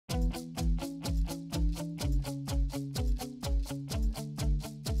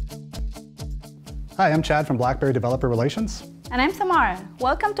Hi, I'm Chad from BlackBerry Developer Relations. And I'm Samara.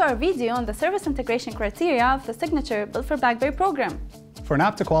 Welcome to our video on the service integration criteria of the signature Built for BlackBerry program. For an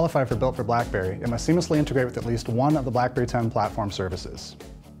app to qualify for Built for BlackBerry, it must seamlessly integrate with at least one of the BlackBerry 10 platform services.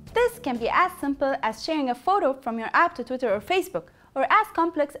 This can be as simple as sharing a photo from your app to Twitter or Facebook, or as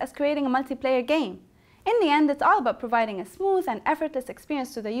complex as creating a multiplayer game. In the end, it's all about providing a smooth and effortless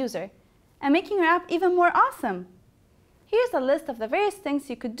experience to the user, and making your app even more awesome. Here's a list of the various things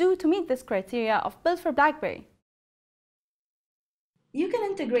you could do to meet this criteria of Built for BlackBerry. You can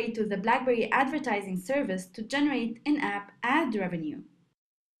integrate with the BlackBerry advertising service to generate in-app ad revenue.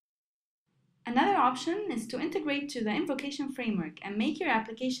 Another option is to integrate to the Invocation framework and make your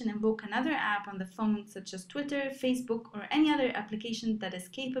application invoke another app on the phone, such as Twitter, Facebook, or any other application that is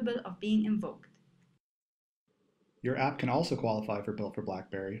capable of being invoked. Your app can also qualify for Built for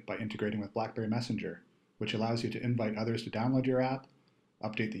BlackBerry by integrating with BlackBerry Messenger, which allows you to invite others to download your app,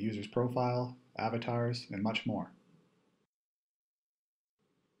 update the user's profile, avatars, and much more.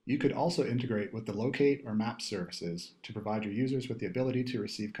 You could also integrate with the Locate or Map services to provide your users with the ability to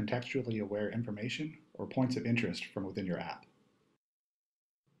receive contextually aware information or points of interest from within your app.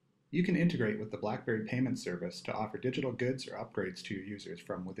 You can integrate with the BlackBerry Payment Service to offer digital goods or upgrades to your users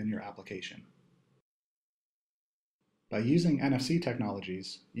from within your application. By using NFC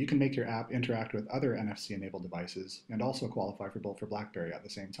technologies, you can make your app interact with other NFC-enabled devices and also qualify for Built for BlackBerry at the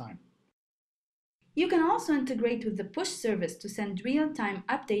same time. You can also integrate with the push service to send real-time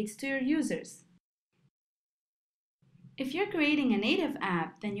updates to your users. If you're creating a native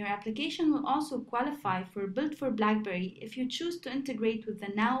app, then your application will also qualify for Built for BlackBerry if you choose to integrate with the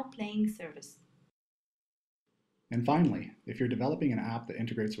Now Playing service. And finally, if you're developing an app that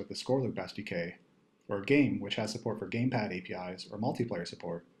integrates with the Scoreloop SDK, or a game which has support for gamepad APIs or multiplayer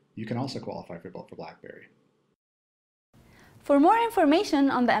support, you can also qualify for Built for BlackBerry. For more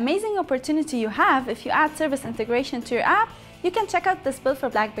information on the amazing opportunity you have if you add service integration to your app, you can check out this Built for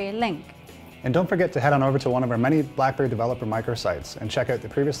BlackBerry link. And don't forget to head on over to one of our many BlackBerry developer microsites and check out the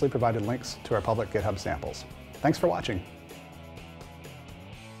previously provided links to our public GitHub samples. Thanks for watching.